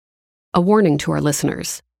A warning to our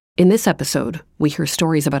listeners. In this episode, we hear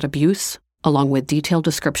stories about abuse, along with detailed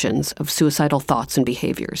descriptions of suicidal thoughts and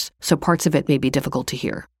behaviors, so parts of it may be difficult to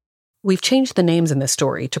hear. We've changed the names in this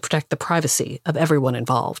story to protect the privacy of everyone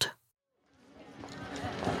involved.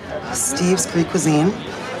 Steve's Greek cuisine,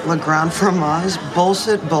 Le Grand Fromage,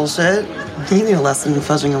 bullshit. You need a lesson in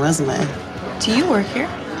fudging a resume. Do you work here?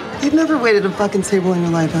 You've never waited a fucking table in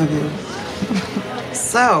your life, have you?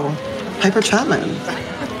 So, Piper Chapman,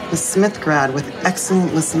 a Smith grad with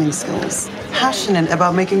excellent listening skills, passionate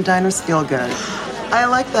about making diners feel good. I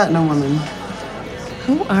like that in a woman.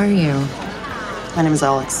 Who are you? My name is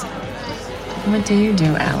Alex. What do you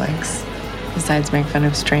do, Alex, besides make fun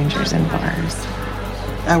of strangers in bars?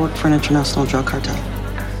 I work for an international drug cartel.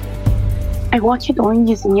 I watched Orange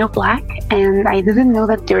is the New Black, and I didn't know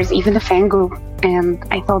that there's even a fan group, and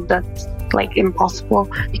I thought that's impossible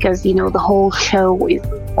because, the whole show is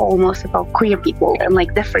almost about queer people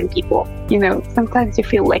and different people. Sometimes you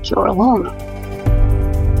feel like you're alone.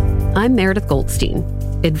 I'm Meredith Goldstein,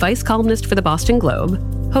 advice columnist for the Boston Globe,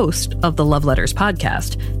 host of the Love Letters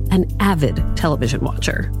podcast, an avid television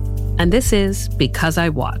watcher. And this is Because I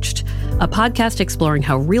Watched, a podcast exploring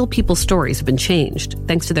how real people's stories have been changed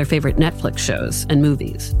thanks to their favorite Netflix shows and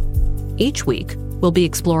movies. Each week, we'll be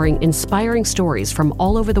exploring inspiring stories from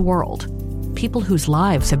all over the world, people whose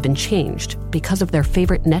lives have been changed because of their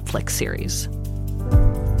favorite Netflix series.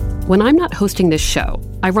 When I'm not hosting this show,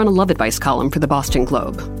 I run a love advice column for the Boston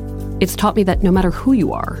Globe. It's taught me that no matter who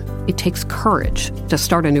you are, it takes courage to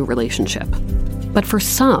start a new relationship. But for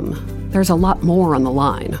some, there's a lot more on the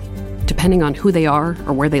line. Depending on who they are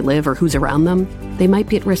or where they live or who's around them, they might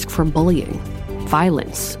be at risk for bullying,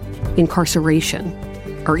 violence, incarceration,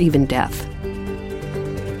 or even death.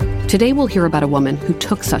 Today we'll hear about a woman who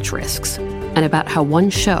took such risks and about how one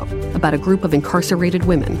show about a group of incarcerated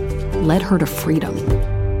women led her to freedom.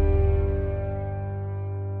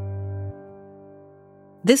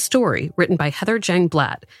 This story, written by Heather Jang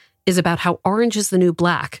Blatt, is about how Orange is the New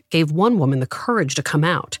Black gave one woman the courage to come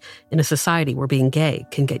out in a society where being gay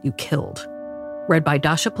can get you killed. Read by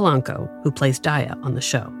Dasha Polanco, who plays Daya on the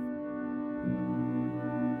show.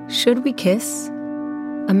 Should we kiss?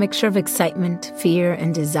 A mixture of excitement, fear,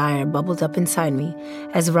 and desire bubbled up inside me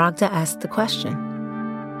as Ragda asked the question.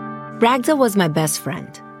 Ragda was my best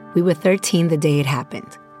friend. We were 13 the day it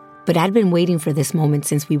happened, but I'd been waiting for this moment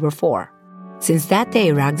since we were 4. Since that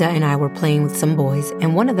day, Ragda and I were playing with some boys,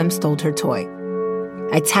 and one of them stole her toy.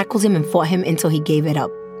 I tackled him and fought him until he gave it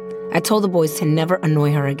up. I told the boys to never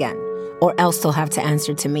annoy her again, or else they'll have to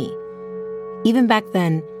answer to me. Even back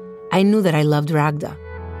then, I knew that I loved Ragda.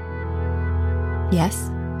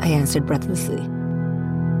 Yes, I answered breathlessly.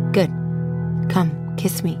 Good. Come,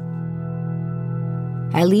 kiss me.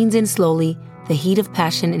 I leaned in slowly, the heat of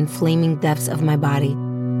passion inflaming depths of my body.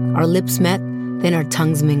 Our lips met, then our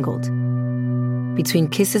tongues mingled. Between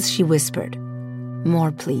kisses, she whispered,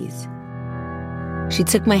 "More, please." She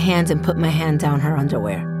took my hands and put my hand down her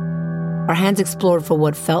underwear. Our hands explored for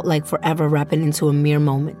what felt like forever, wrapping into a mere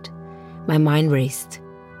moment. My mind raced.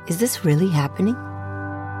 Is this really happening?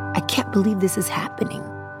 I can't believe this is happening.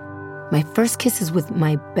 My first kiss is with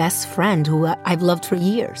my best friend who I've loved for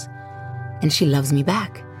years. And she loves me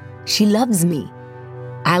back. She loves me.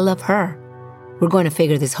 I love her. We're going to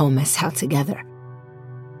figure this whole mess out together.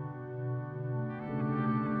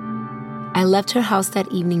 I left her house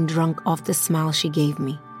that evening drunk off the smile she gave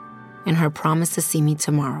me and her promise to see me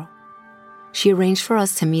tomorrow. She arranged for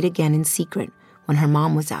us to meet again in secret when her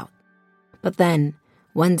mom was out. But then,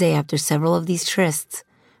 one day after several of these trysts,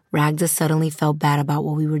 Ragda suddenly felt bad about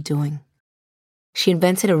what we were doing. She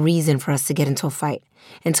invented a reason for us to get into a fight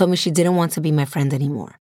and told me she didn't want to be my friend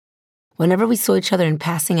anymore. Whenever we saw each other in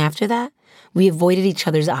passing after that, we avoided each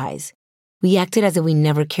other's eyes. We acted as if we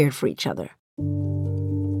never cared for each other.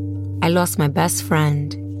 I lost my best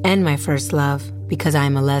friend and my first love because I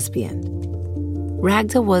am a lesbian.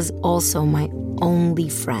 Ragda was also my only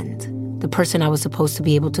friend, the person I was supposed to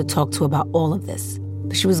be able to talk to about all of this.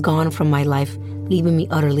 But she was gone from my life, leaving me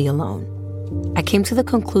utterly alone. I came to the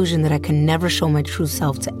conclusion that I could never show my true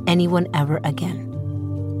self to anyone ever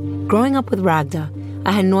again. Growing up with Ragda,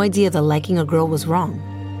 I had no idea that liking a girl was wrong.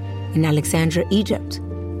 In Alexandria, Egypt,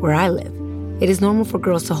 where I live, it is normal for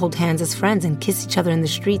girls to hold hands as friends and kiss each other in the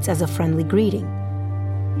streets as a friendly greeting.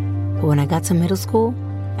 But when I got to middle school,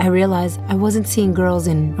 I realized I wasn't seeing girls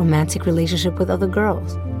in romantic relationship with other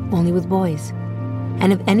girls, only with boys.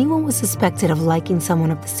 And if anyone was suspected of liking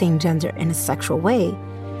someone of the same gender in a sexual way,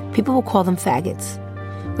 people would call them faggots,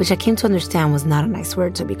 which I came to understand was not a nice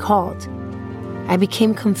word to be called. I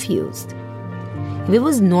became confused. If it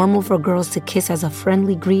was normal for girls to kiss as a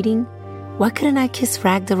friendly greeting, Why couldn't I kiss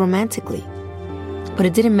Ragda romantically? But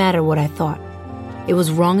it didn't matter what I thought. It was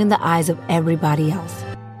wrong in the eyes of everybody else,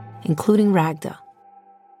 including Ragda.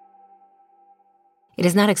 It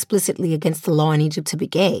is not explicitly against the law in Egypt to be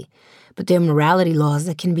gay, but there are morality laws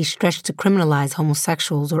that can be stretched to criminalize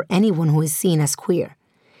homosexuals or anyone who is seen as queer.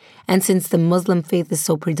 And since the Muslim faith is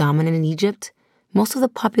so predominant in Egypt, most of the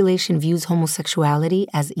population views homosexuality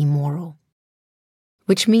as immoral.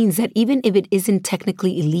 Which means that even if it isn't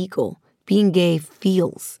technically illegal, being gay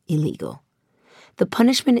feels illegal. The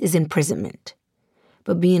punishment is imprisonment.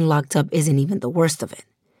 But being locked up isn't even the worst of it.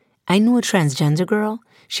 I knew a transgender girl.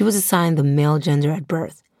 She was assigned the male gender at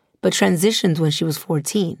birth, but transitioned when she was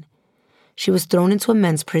 14. She was thrown into a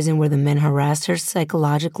men's prison where the men harassed her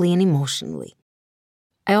psychologically and emotionally.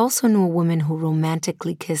 I also knew a woman who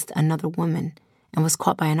romantically kissed another woman and was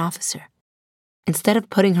caught by an officer. Instead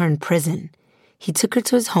of putting her in prison, he took her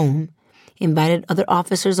to his home, invited other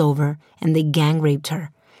officers over, and they gang raped her,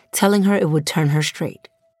 telling her it would turn her straight.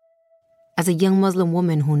 As a young Muslim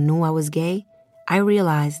woman who knew I was gay, I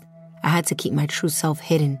realized I had to keep my true self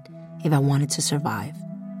hidden if I wanted to survive.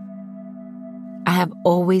 I have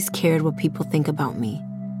always cared what people think about me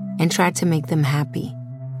and tried to make them happy.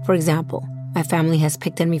 For example, my family has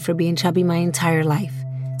picked on me for being chubby my entire life,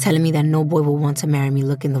 telling me that no boy will want to marry me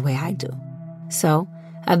looking the way I do. So,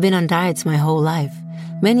 I've been on diets my whole life,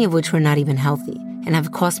 many of which were not even healthy and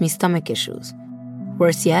have caused me stomach issues.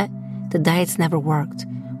 Worse yet, the diets never worked,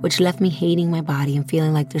 which left me hating my body and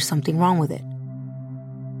feeling like there's something wrong with it.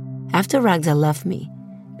 After Ragda left me,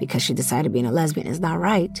 because she decided being a lesbian is not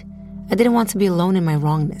right, I didn't want to be alone in my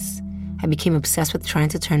wrongness. I became obsessed with trying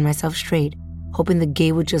to turn myself straight, hoping the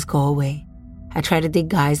gay would just go away. I tried to date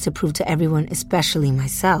guys to prove to everyone, especially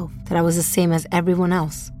myself, that I was the same as everyone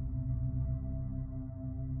else.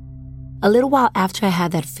 A little while after I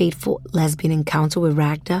had that fateful lesbian encounter with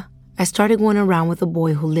Ragda, I started going around with a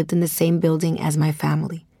boy who lived in the same building as my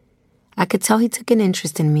family. I could tell he took an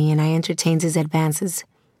interest in me and I entertained his advances,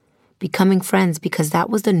 becoming friends because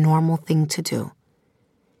that was the normal thing to do.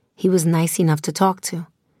 He was nice enough to talk to,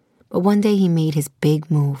 but one day he made his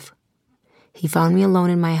big move. He found me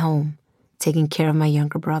alone in my home, taking care of my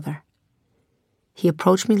younger brother. He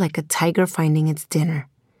approached me like a tiger finding its dinner.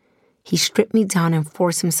 He stripped me down and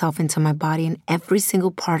forced himself into my body and every single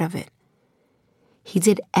part of it. He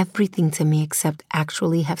did everything to me except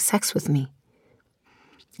actually have sex with me.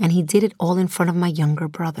 And he did it all in front of my younger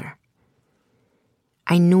brother.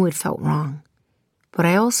 I knew it felt wrong, but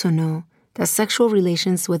I also knew that sexual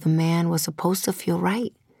relations with a man was supposed to feel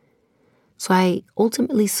right. So I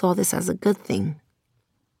ultimately saw this as a good thing.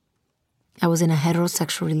 I was in a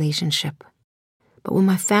heterosexual relationship. But when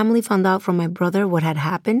my family found out from my brother what had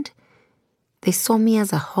happened, they saw me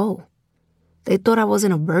as a hoe. They thought I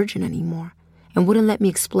wasn't a virgin anymore and wouldn't let me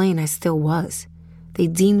explain I still was. They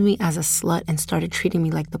deemed me as a slut and started treating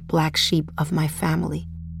me like the black sheep of my family.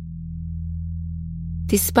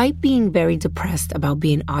 Despite being very depressed about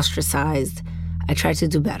being ostracized, I tried to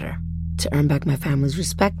do better, to earn back my family's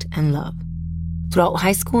respect and love. Throughout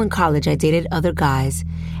high school and college, I dated other guys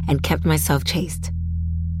and kept myself chaste.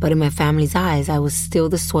 But in my family's eyes, I was still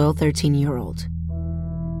the soiled 13-year-old.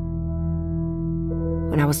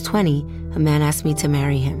 When I was 20, a man asked me to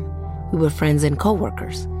marry him. We were friends and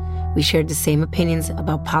co-workers. We shared the same opinions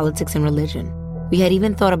about politics and religion. We had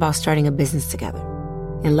even thought about starting a business together.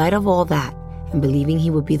 In light of all that, and believing he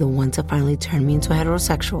would be the one to finally turn me into a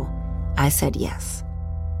heterosexual, I said yes.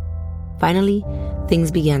 Finally,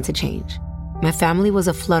 things began to change. My family was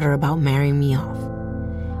aflutter about marrying me off.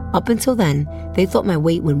 Up until then, they thought my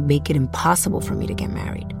weight would make it impossible for me to get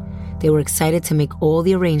married. They were excited to make all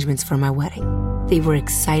the arrangements for my wedding. They were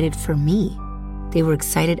excited for me. They were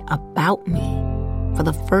excited about me. For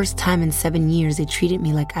the first time in 7 years, they treated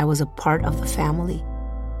me like I was a part of the family.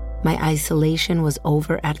 My isolation was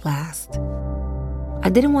over at last. I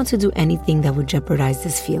didn't want to do anything that would jeopardize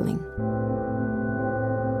this feeling.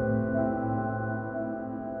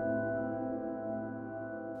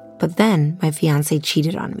 But then my fiancé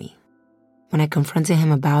cheated on me. When I confronted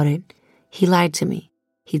him about it, he lied to me.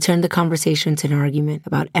 He turned the conversation to an argument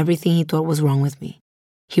about everything he thought was wrong with me.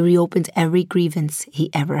 He reopened every grievance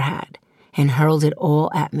he ever had and hurled it all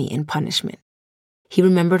at me in punishment. He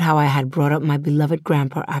remembered how I had brought up my beloved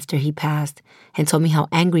grandpa after he passed and told me how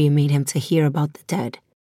angry it made him to hear about the dead.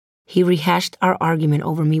 He rehashed our argument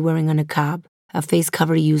over me wearing a niqab, a face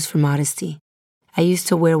cover used for modesty. I used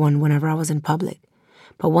to wear one whenever I was in public,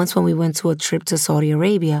 but once when we went to a trip to Saudi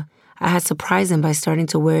Arabia, I had surprised him by starting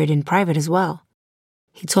to wear it in private as well.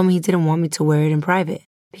 He told me he didn't want me to wear it in private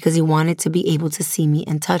because he wanted to be able to see me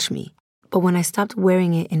and touch me. But when I stopped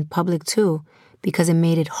wearing it in public too, because it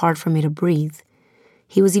made it hard for me to breathe.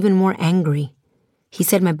 He was even more angry. He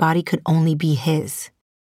said my body could only be his.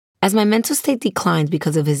 As my mental state declined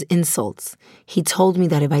because of his insults, he told me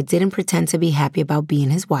that if I didn't pretend to be happy about being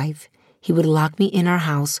his wife, he would lock me in our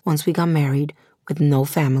house once we got married with no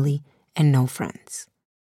family and no friends.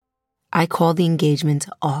 I called the engagement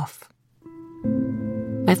off.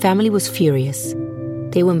 My family was furious.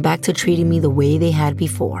 They went back to treating me the way they had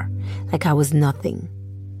before, like I was nothing.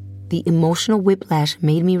 The emotional whiplash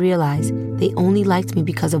made me realize they only liked me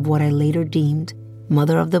because of what I later deemed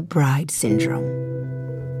mother of the bride syndrome.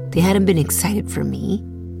 They hadn't been excited for me.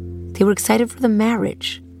 They were excited for the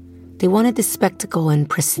marriage. They wanted the spectacle and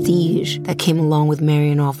prestige that came along with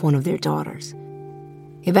marrying off one of their daughters.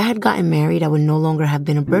 If I had gotten married, I would no longer have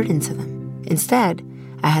been a burden to them. Instead,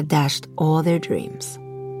 I had dashed all their dreams.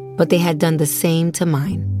 But they had done the same to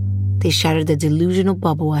mine. They shattered the delusional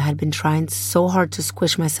bubble I had been trying so hard to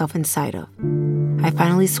squish myself inside of. I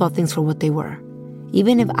finally saw things for what they were.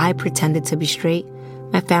 Even if I pretended to be straight,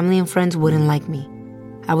 my family and friends wouldn't like me.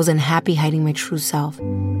 I was unhappy hiding my true self,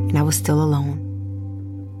 and I was still alone.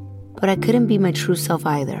 But I couldn't be my true self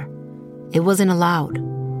either. It wasn't allowed.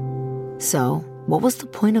 So, what was the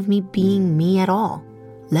point of me being me at all,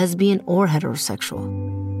 lesbian or heterosexual?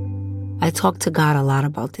 I talked to God a lot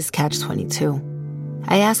about this catch-22.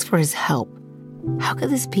 I asked for his help. How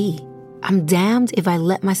could this be? I'm damned if I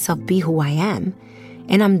let myself be who I am,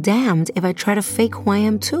 and I'm damned if I try to fake who I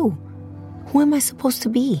am too. Who am I supposed to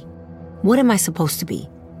be? What am I supposed to be?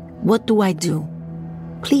 What do I do?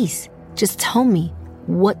 Please, just tell me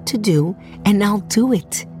what to do, and I'll do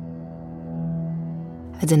it.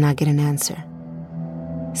 I did not get an answer.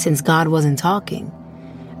 Since God wasn't talking,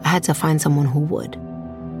 I had to find someone who would.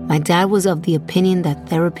 My dad was of the opinion that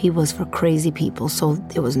therapy was for crazy people, so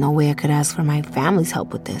there was no way I could ask for my family's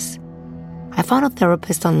help with this. I found a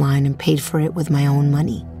therapist online and paid for it with my own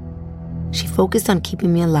money. She focused on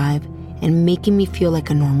keeping me alive and making me feel like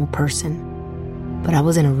a normal person. But I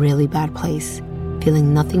was in a really bad place,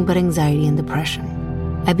 feeling nothing but anxiety and depression.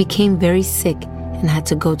 I became very sick and had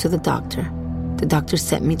to go to the doctor. The doctor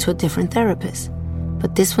sent me to a different therapist,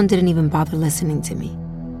 but this one didn't even bother listening to me.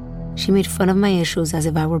 She made fun of my issues as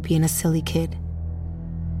if I were being a silly kid.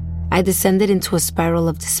 I descended into a spiral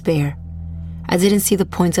of despair. I didn't see the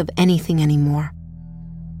point of anything anymore.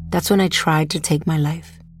 That's when I tried to take my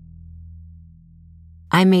life.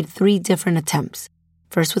 I made 3 different attempts.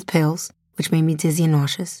 First with pills, which made me dizzy and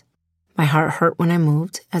nauseous. My heart hurt when I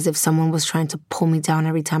moved, as if someone was trying to pull me down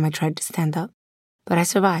every time I tried to stand up. But I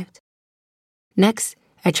survived. Next,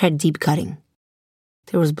 I tried deep cutting.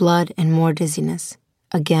 There was blood and more dizziness.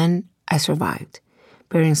 Again, I survived,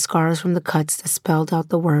 bearing scars from the cuts that spelled out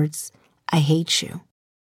the words, "I hate you."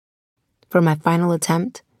 For my final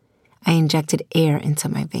attempt, I injected air into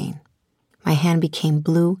my vein. My hand became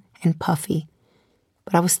blue and puffy,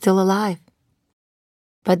 but I was still alive.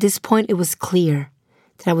 By this point, it was clear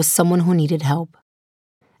that I was someone who needed help.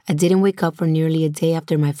 I didn't wake up for nearly a day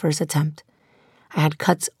after my first attempt. I had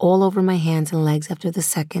cuts all over my hands and legs after the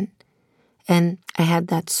second, and I had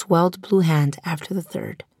that swelled blue hand after the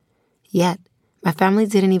third. Yet, my family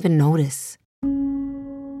didn't even notice.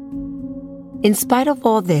 In spite of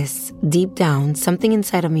all this, deep down, something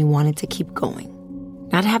inside of me wanted to keep going.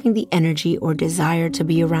 Not having the energy or desire to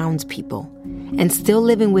be around people, and still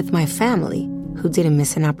living with my family, who didn't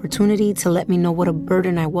miss an opportunity to let me know what a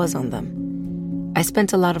burden I was on them. I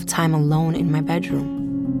spent a lot of time alone in my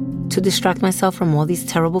bedroom. To distract myself from all these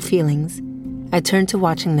terrible feelings, I turned to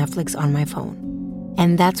watching Netflix on my phone.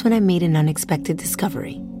 And that's when I made an unexpected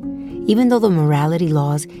discovery. Even though the morality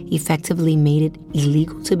laws effectively made it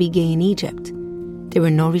illegal to be gay in Egypt, there were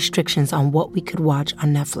no restrictions on what we could watch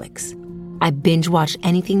on Netflix. I binge-watched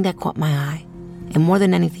anything that caught my eye. And more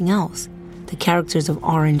than anything else, the characters of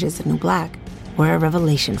Orange is the New Black were a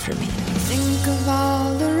revelation for me. Think of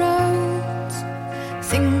all the roads,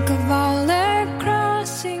 think of all the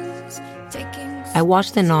crossings. I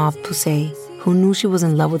watched in awe of Poussey, who knew she was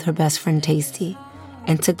in love with her best friend Tasty,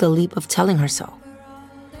 and took the leap of telling her so.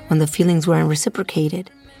 When the feelings weren't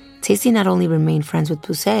reciprocated, Tasty not only remained friends with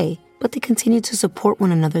Poussey, but they continued to support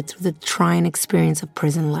one another through the trying experience of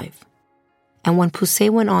prison life. And when Poussey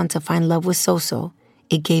went on to find love with Soso,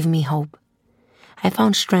 it gave me hope. I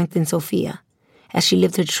found strength in Sophia, as she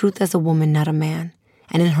lived her truth as a woman, not a man,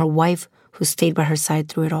 and in her wife who stayed by her side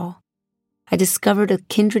through it all. I discovered a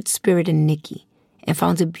kindred spirit in Nikki, and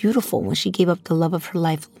found it beautiful when she gave up the love of her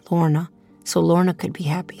life, Lorna, so Lorna could be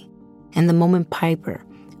happy. And the moment Piper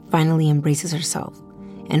finally embraces herself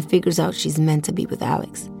and figures out she's meant to be with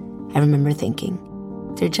Alex, I remember thinking,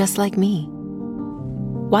 they're just like me.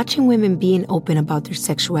 Watching women being open about their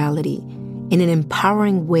sexuality in an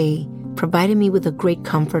empowering way, provided me with a great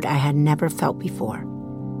comfort I had never felt before.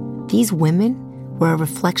 These women were a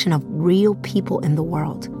reflection of real people in the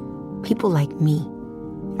world, people like me.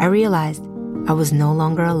 I realized I was no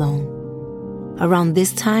longer alone. Around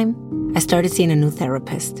this time, I started seeing a new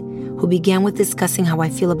therapist who began with discussing how I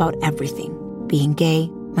feel about everything, being gay,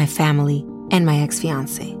 my family, and my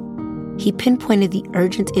ex-fiancé. He pinpointed the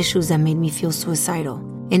urgent issues that made me feel suicidal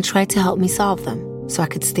and tried to help me solve them so I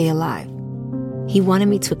could stay alive. He wanted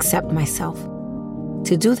me to accept myself.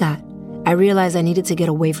 To do that, I realized I needed to get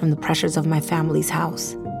away from the pressures of my family's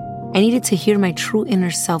house. I needed to hear my true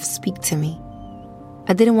inner self speak to me.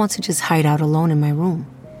 I didn't want to just hide out alone in my room,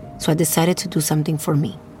 so I decided to do something for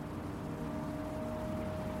me.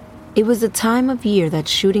 It was the time of year that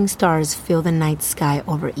shooting stars fill the night sky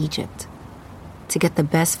over Egypt. To get the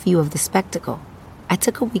best view of the spectacle, I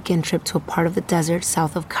took a weekend trip to a part of the desert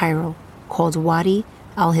south of Cairo called Wadi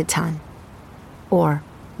al-Hitan, or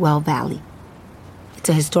Well Valley. It's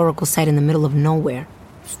a historical site in the middle of nowhere.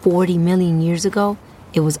 40 million years ago,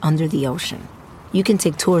 it was under the ocean. You can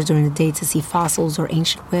take tours during the day to see fossils or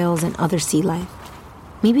ancient whales and other sea life.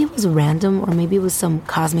 Maybe it was random or maybe it was some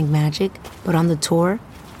cosmic magic, but on the tour,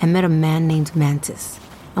 I met a man named Mantis,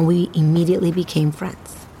 and we immediately became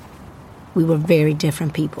friends. We were very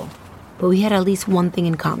different people, but we had at least one thing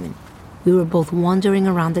in common. We were both wandering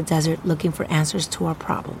around the desert looking for answers to our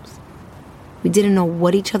problems. We didn't know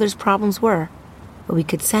what each other's problems were, but we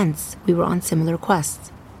could sense we were on similar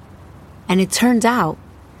quests. And it turned out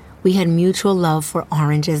we had mutual love for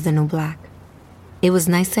Orange is the New Black. It was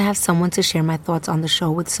nice to have someone to share my thoughts on the show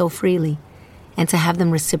with so freely and to have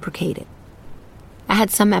them reciprocate it. I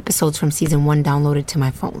had some episodes from season 1 downloaded to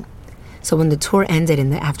my phone, so when the tour ended in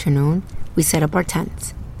the afternoon, we set up our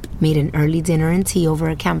tents, made an early dinner and tea over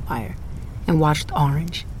a campfire, and watched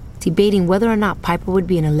Orange, debating whether or not Piper would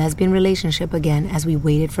be in a lesbian relationship again as we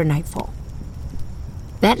waited for nightfall.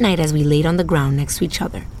 That night, as we laid on the ground next to each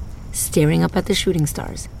other, staring up at the shooting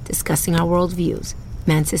stars, discussing our worldviews,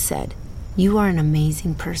 Mantis said, "You are an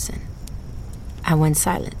amazing person." I went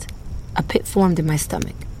silent. A pit formed in my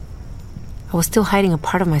stomach. I was still hiding a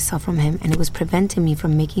part of myself from him, and it was preventing me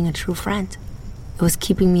from making a true friend. It was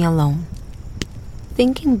keeping me alone.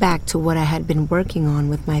 Thinking back to what I had been working on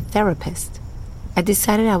with my therapist, I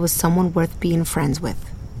decided I was someone worth being friends with.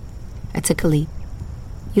 I took a leap.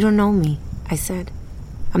 "You don't know me," I said.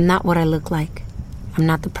 "I'm not what I look like. I'm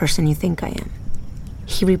not the person you think I am."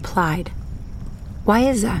 He replied, "Why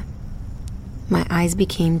is that?" My eyes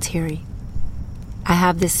became teary. "I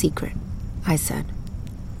have this secret," I said.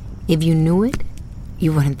 "If you knew it,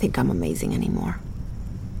 you wouldn't think I'm amazing anymore."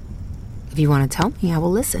 "If you want to tell me, I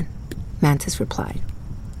will listen," Mantis replied.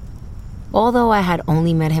 Although I had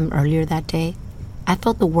only met him earlier that day, I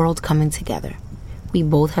felt the world coming together. We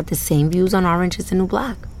both had the same views on Orange is the New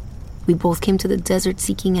Black. We both came to the desert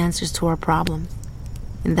seeking answers to our problems.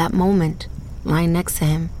 In that moment, lying next to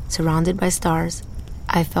him, surrounded by stars,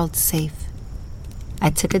 I felt safe.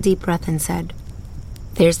 I took a deep breath and said,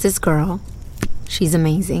 "There's this girl. She's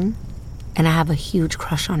amazing, and I have a huge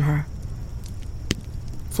crush on her."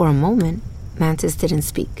 For a moment, Mantis didn't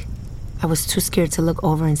speak. I was too scared to look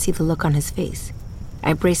over and see the look on his face.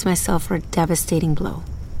 I braced myself for a devastating blow.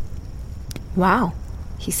 "Wow,"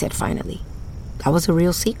 he said finally. "That was a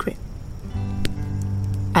real secret."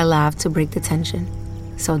 I laughed to break the tension.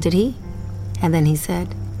 So did he. And then he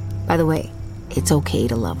said, "By the way, it's okay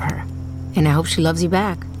to love her, and I hope she loves you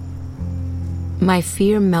back." My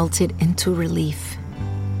fear melted into relief.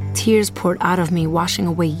 Tears poured out of me, washing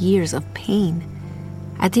away years of pain.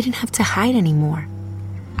 I didn't have to hide anymore.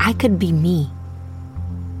 I could be me.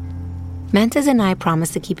 Mantis and I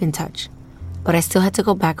promised to keep in touch, but I still had to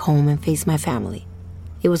go back home and face my family.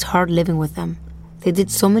 It was hard living with them. They did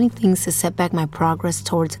so many things to set back my progress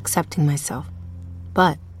towards accepting myself.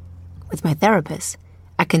 But with my therapist,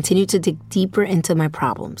 I continued to dig deeper into my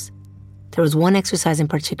problems. There was one exercise in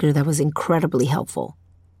particular that was incredibly helpful.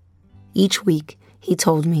 Each week, he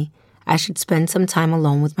told me I should spend some time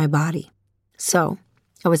alone with my body. So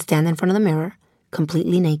I would stand in front of the mirror,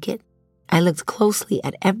 completely naked. I looked closely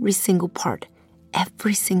at every single part,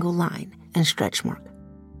 every single line and stretch mark.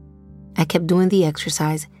 I kept doing the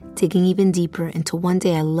exercise, digging even deeper until one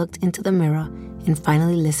day I looked into the mirror and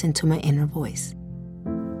finally listened to my inner voice.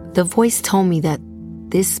 The voice told me that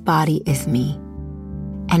this body is me,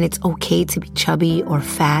 and it's okay to be chubby or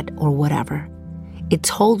fat or whatever. It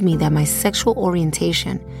told me that my sexual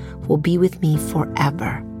orientation will be with me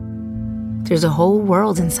forever. There's a whole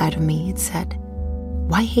world inside of me, it said.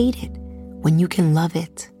 Why hate it when you can love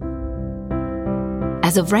it?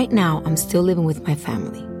 As of right now, I'm still living with my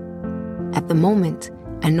family. At the moment,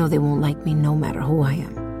 I know they won't like me no matter who I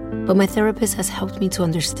am. But my therapist has helped me to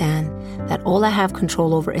understand that all I have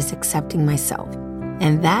control over is accepting myself.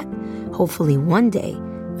 And that, hopefully one day,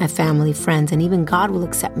 my family, friends, and even God will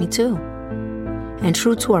accept me too. And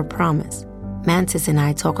true to our promise, Mantis and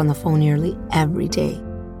I talk on the phone nearly every day.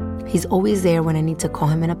 He's always there when I need to call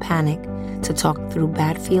him in a panic to talk through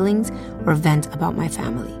bad feelings or vent about my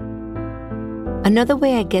family. Another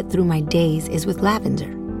way I get through my days is with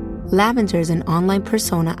Lavender. Lavender is an online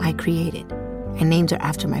persona I created. I named her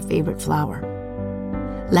after my favorite flower.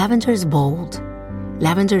 Lavender is bold.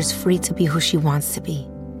 Lavender is free to be who she wants to be.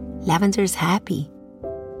 Lavender is happy.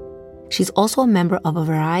 She's also a member of a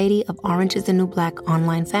variety of Orange is the New Black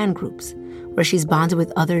online fan groups, where she's bonded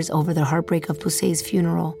with others over the heartbreak of Pusey's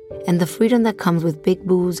funeral and the freedom that comes with Big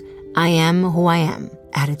Boo's I am who I am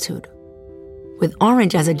attitude. With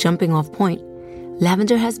Orange as a jumping off point,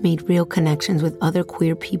 Lavender has made real connections with other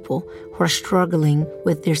queer people who are struggling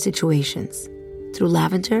with their situations. Through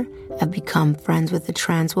Lavender, I've become friends with a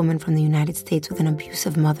trans woman from the United States with an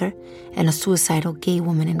abusive mother and a suicidal gay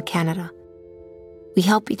woman in Canada. We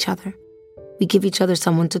help each other. We give each other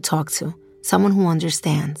someone to talk to, someone who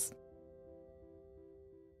understands.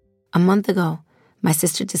 A month ago, my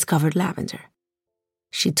sister discovered Lavender.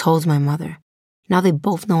 She told my mother. Now they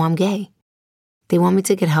both know I'm gay. They want me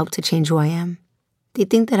to get help to change who I am. They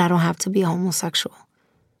think that I don't have to be a homosexual.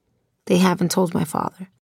 They haven't told my father.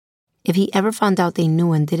 If he ever found out they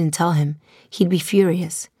knew and didn't tell him, he'd be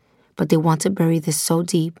furious. But they want to bury this so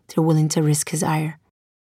deep, they're willing to risk his ire.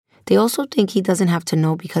 They also think he doesn't have to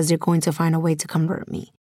know because they're going to find a way to convert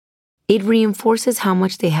me. It reinforces how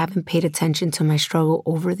much they haven't paid attention to my struggle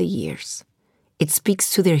over the years. It speaks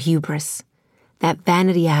to their hubris, that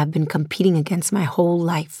vanity I have been competing against my whole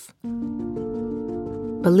life.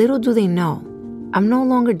 But little do they know, I'm no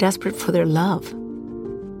longer desperate for their love.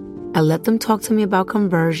 I let them talk to me about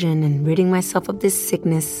conversion and ridding myself of this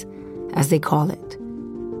sickness, as they call it.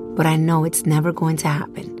 But I know it's never going to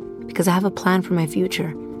happen because I have a plan for my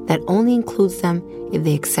future that only includes them if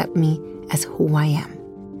they accept me as who I am.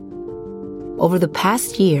 Over the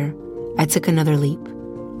past year, I took another leap.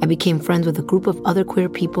 I became friends with a group of other queer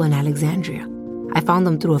people in Alexandria. I found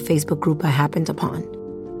them through a Facebook group I happened upon.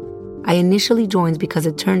 I initially joined because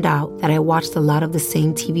it turned out that I watched a lot of the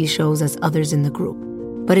same TV shows as others in the group.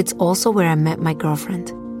 But it's also where I met my girlfriend,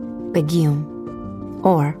 Begum,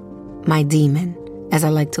 or my demon, as I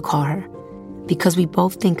like to call her, because we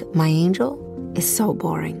both think my angel is so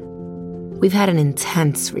boring. We've had an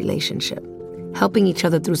intense relationship, helping each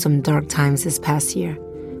other through some dark times this past year,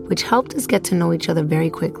 which helped us get to know each other very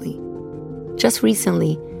quickly. Just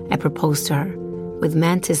recently, I proposed to her, with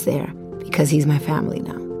Mantis there because he's my family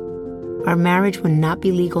now. Our marriage would not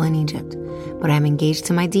be legal in Egypt, but I'm engaged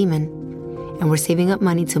to my demon, and we're saving up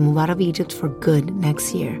money to move out of Egypt for good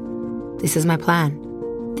next year. This is my plan.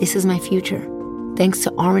 This is my future. Thanks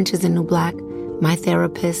to Orange is the New Black, my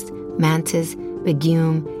therapist, Mantis,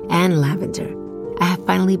 Begum, and Lavender, I have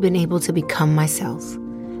finally been able to become myself,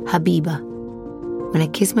 Habiba. When I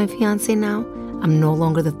kiss my fiancé now, I'm no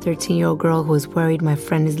longer the 13-year-old girl who is worried my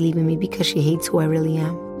friend is leaving me because she hates who I really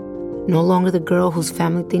am. No longer the girl whose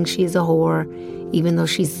family thinks she is a whore, even though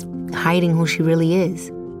she's hiding who she really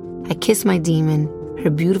is. I kiss my demon, her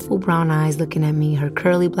beautiful brown eyes looking at me, her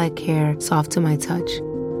curly black hair soft to my touch.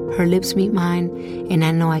 Her lips meet mine, and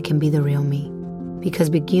I know I can be the real me. Because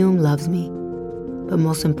Begum loves me. But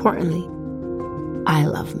most importantly, I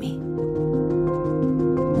love me.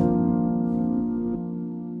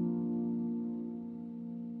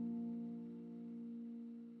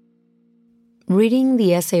 Reading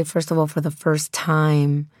the essay, first of all, for the first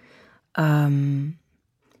time,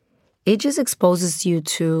 it just exposes you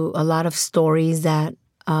to a lot of stories that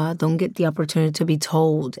don't get the opportunity to be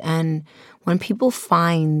told. And when people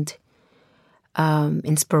find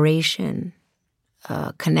inspiration,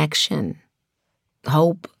 connection,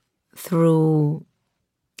 hope through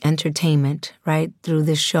entertainment, right? Through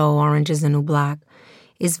this show, Orange is the New Black,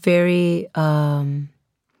 it's very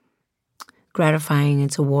gratifying,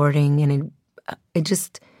 it's rewarding, and it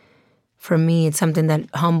just, for me, it's something that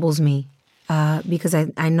humbles me because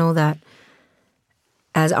I know that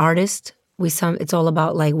as artists, it's all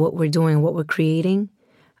about like what we're doing, what we're creating.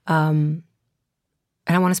 And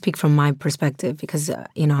I want to speak from my perspective because,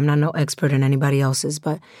 I'm not no expert in anybody else's,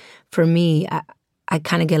 but for me, I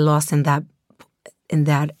kind of get lost in that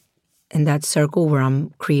circle where I'm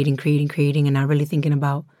creating, and not really thinking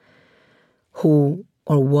about who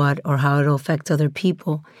or what or how it'll affect other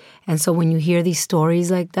people. And so when you hear these stories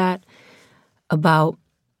like that about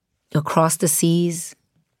across the seas,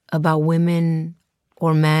 about women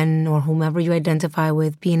or men or whomever you identify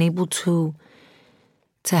with being able to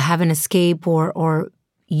have an escape or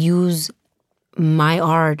use my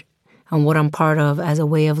art and what I'm part of as a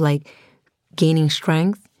way of like gaining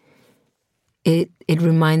strength, it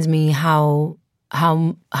reminds me how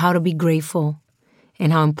to be grateful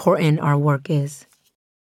and how important our work is.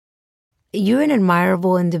 You're an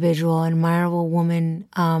admirable individual, an admirable woman,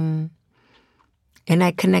 and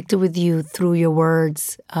I connected with you through your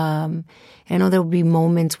words. I know there will be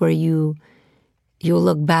moments where you'll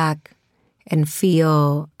look back and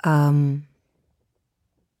feel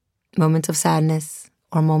moments of sadness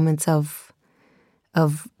or moments of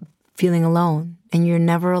feeling alone, and you're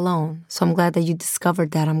never alone. So I'm glad that you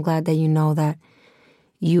discovered that. I'm glad that you know that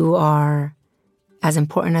you are as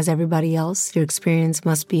important as everybody else. Your experience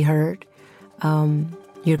must be heard.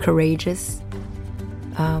 You're courageous.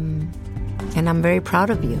 And I'm very proud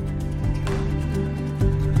of you.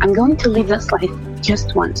 I'm going to live this life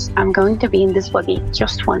just once. I'm going to be in this body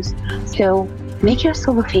just once. So make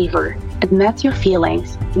yourself a favor, admit your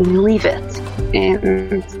feelings, and leave it.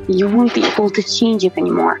 And you won't be able to change it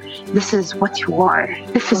anymore. This is what you are.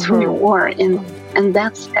 This is who you are. And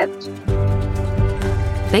that's it.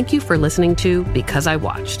 Thank you for listening to Because I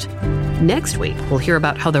Watched. Next week, we'll hear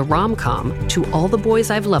about how the rom-com To All the Boys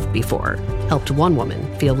I've Loved Before helped one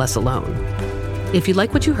woman feel less alone. If you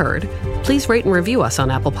like what you heard, please rate and review us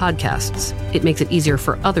on Apple Podcasts. It makes it easier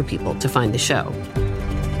for other people to find the show.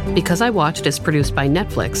 Because I Watched is produced by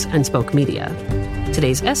Netflix and Spoke Media.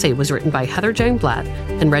 Today's essay was written by Heather Jang Blatt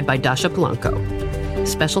and read by Dasha Polanco.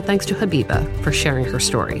 Special thanks to Habiba for sharing her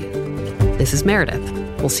story. This is Meredith.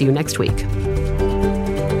 We'll see you next week.